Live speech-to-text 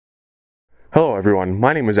Hello everyone,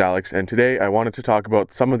 my name is Alex, and today I wanted to talk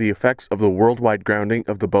about some of the effects of the worldwide grounding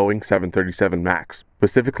of the Boeing 737 MAX,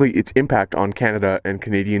 specifically its impact on Canada and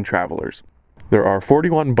Canadian travelers. There are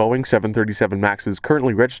 41 Boeing 737 MAXs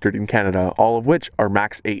currently registered in Canada, all of which are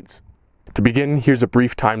MAX 8s. To begin, here's a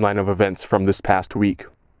brief timeline of events from this past week.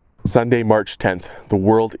 Sunday, March 10th, the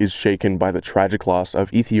world is shaken by the tragic loss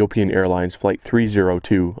of Ethiopian Airlines Flight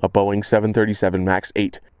 302, a Boeing 737 MAX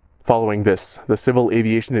 8. Following this, the Civil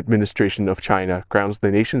Aviation Administration of China grounds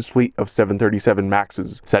the nation's fleet of 737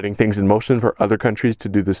 MAXs, setting things in motion for other countries to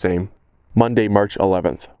do the same. Monday, March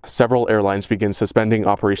 11th, several airlines begin suspending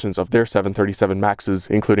operations of their 737 MAXs,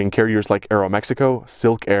 including carriers like Aeromexico,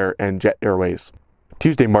 Silk Air, and Jet Airways.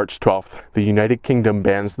 Tuesday, March 12th, the United Kingdom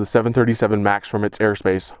bans the 737 MAX from its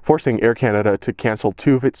airspace, forcing Air Canada to cancel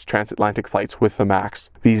two of its transatlantic flights with the MAX,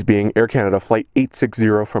 these being Air Canada Flight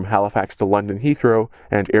 860 from Halifax to London Heathrow,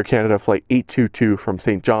 and Air Canada Flight 822 from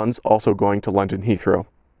St. John's, also going to London Heathrow.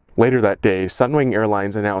 Later that day, Sunwing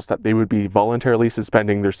Airlines announced that they would be voluntarily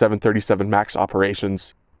suspending their 737 MAX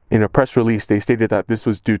operations. In a press release, they stated that this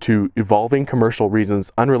was due to evolving commercial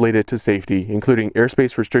reasons unrelated to safety, including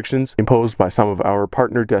airspace restrictions imposed by some of our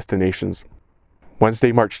partner destinations.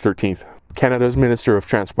 Wednesday, March 13th, Canada's Minister of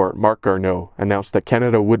Transport, Marc Garneau, announced that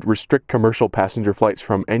Canada would restrict commercial passenger flights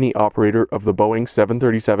from any operator of the Boeing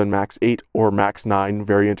 737 MAX 8 or MAX 9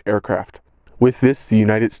 variant aircraft. With this, the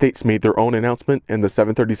United States made their own announcement and the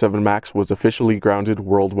 737 MAX was officially grounded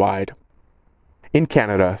worldwide. In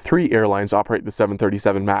Canada, 3 airlines operate the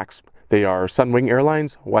 737 MAX. They are Sunwing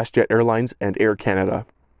Airlines, WestJet Airlines, and Air Canada.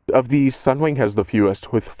 Of these, Sunwing has the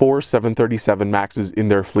fewest, with 4 737 MAXs in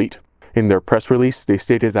their fleet. In their press release, they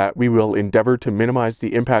stated that we will endeavor to minimize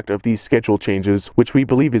the impact of these schedule changes, which we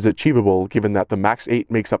believe is achievable given that the MAX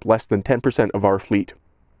 8 makes up less than 10% of our fleet.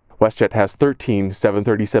 WestJet has 13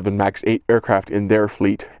 737 MAX 8 aircraft in their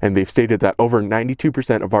fleet, and they've stated that over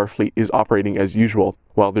 92% of our fleet is operating as usual.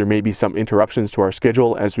 While there may be some interruptions to our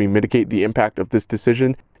schedule as we mitigate the impact of this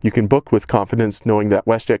decision, you can book with confidence knowing that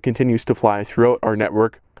WestJet continues to fly throughout our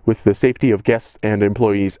network with the safety of guests and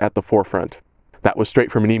employees at the forefront. That was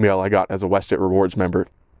straight from an email I got as a WestJet Rewards member.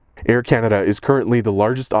 Air Canada is currently the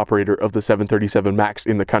largest operator of the 737 MAX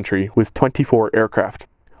in the country, with 24 aircraft.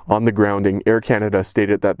 On the grounding, Air Canada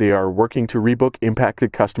stated that they are working to rebook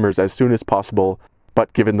impacted customers as soon as possible,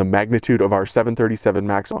 but given the magnitude of our 737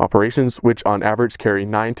 MAX operations, which on average carry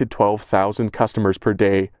 9,000 to 12,000 customers per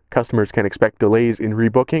day, customers can expect delays in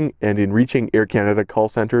rebooking and in reaching Air Canada call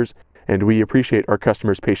centers, and we appreciate our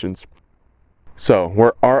customers' patience. So,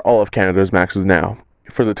 where are all of Canada's MAXs now?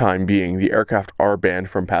 For the time being, the aircraft are banned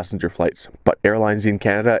from passenger flights, but airlines in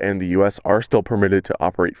Canada and the US are still permitted to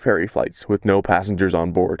operate ferry flights with no passengers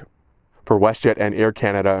on board. For WestJet and Air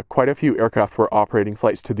Canada, quite a few aircraft were operating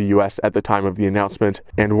flights to the US at the time of the announcement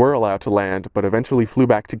and were allowed to land, but eventually flew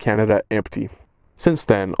back to Canada empty. Since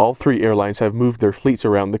then, all 3 airlines have moved their fleets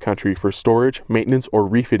around the country for storage, maintenance, or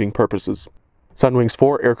refitting purposes. Sunwing's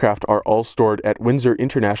 4 aircraft are all stored at Windsor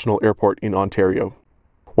International Airport in Ontario.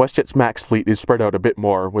 WestJet's MAX fleet is spread out a bit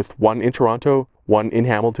more, with 1 in Toronto, 1 in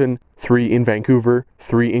Hamilton, 3 in Vancouver,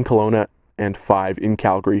 3 in Kelowna, and 5 in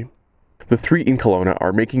Calgary. The 3 in Kelowna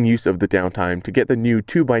are making use of the downtime to get the new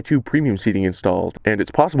 2x2 premium seating installed, and it's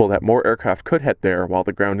possible that more aircraft could head there while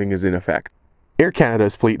the grounding is in effect. Air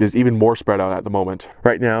Canada's fleet is even more spread out at the moment.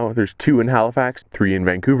 Right now, there's 2 in Halifax, 3 in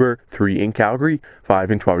Vancouver, 3 in Calgary, 5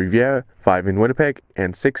 in Trois-Rivières, 5 in Winnipeg,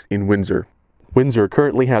 and 6 in Windsor. Windsor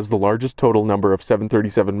currently has the largest total number of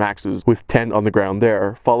 737 MAXs, with 10 on the ground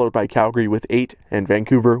there, followed by Calgary with 8 and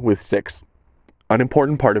Vancouver with 6. An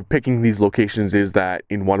important part of picking these locations is that,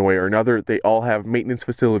 in one way or another, they all have maintenance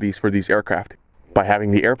facilities for these aircraft. By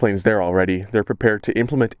having the airplanes there already, they're prepared to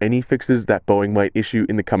implement any fixes that Boeing might issue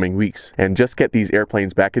in the coming weeks, and just get these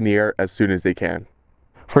airplanes back in the air as soon as they can.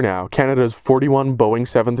 For now, Canada's 41 Boeing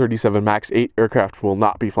 737 MAX 8 aircraft will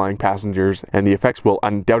not be flying passengers, and the effects will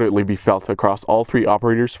undoubtedly be felt across all 3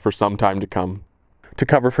 operators for some time to come. To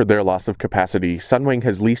cover for their loss of capacity, Sunwing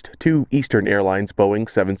has leased 2 Eastern Airlines Boeing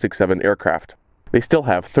 767 aircraft. They still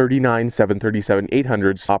have 39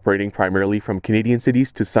 737-800s operating primarily from Canadian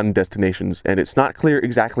cities to sun destinations, and it's not clear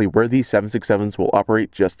exactly where these 767s will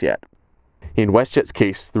operate just yet. In WestJet's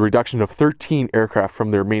case, the reduction of 13 aircraft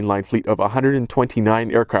from their mainline fleet of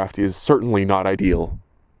 129 aircraft is certainly not ideal.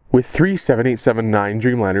 With 3 787-9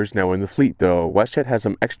 Dreamliners now in the fleet though, WestJet has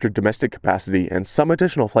some extra domestic capacity and some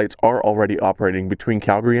additional flights are already operating between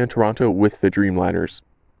Calgary and Toronto with the Dreamliners.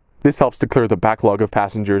 This helps to clear the backlog of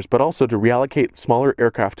passengers, but also to reallocate smaller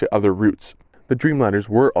aircraft to other routes. The Dreamliners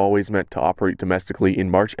were always meant to operate domestically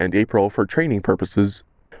in March and April for training purposes,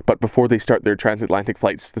 But before they start their transatlantic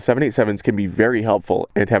flights, the 787s can be very helpful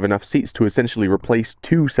and have enough seats to essentially replace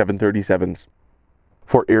 2 737s.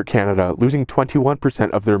 For Air Canada, losing 21%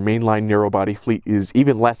 of their mainline narrow-body fleet is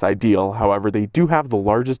even less ideal. However, they do have the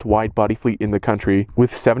largest wide-body fleet in the country,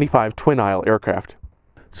 with 75 twin-aisle aircraft.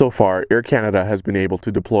 So far, Air Canada has been able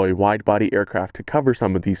to deploy wide-body aircraft to cover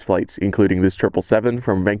some of these flights, including this 777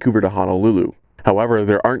 from Vancouver to Honolulu. However,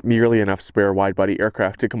 there aren't nearly enough spare wide-body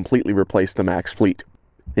aircraft to completely replace the MAX fleet.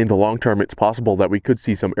 In the long term, it's possible that we could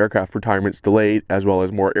see some aircraft retirements delayed, as well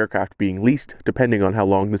as more aircraft being leased, depending on how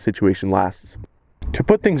long the situation lasts. To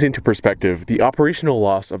put things into perspective, the operational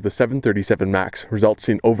loss of the 737 MAX results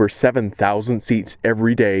in over 7,000 seats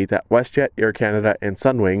every day that WestJet, Air Canada, and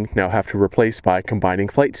Sunwing now have to replace by combining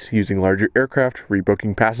flights, using larger aircraft,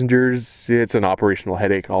 rebooking passengers. It's an operational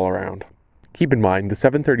headache all around. Keep in mind, the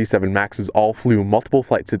 737 MAXs all flew multiple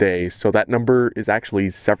flights a day, so that number is actually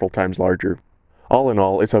several times larger. All in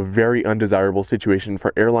all, it's a very undesirable situation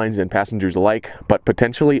for airlines and passengers alike, but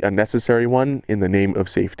potentially a necessary one in the name of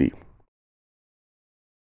safety.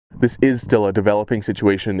 This is still a developing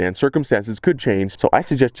situation and circumstances could change, so I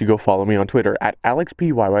suggest you go follow me on Twitter at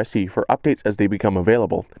AlexPYYC for updates as they become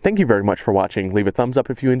available. Thank you very much for watching. Leave a thumbs up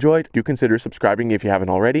if you enjoyed, do consider subscribing if you haven't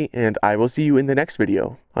already, and I will see you in the next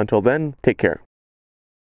video. Until then, take care.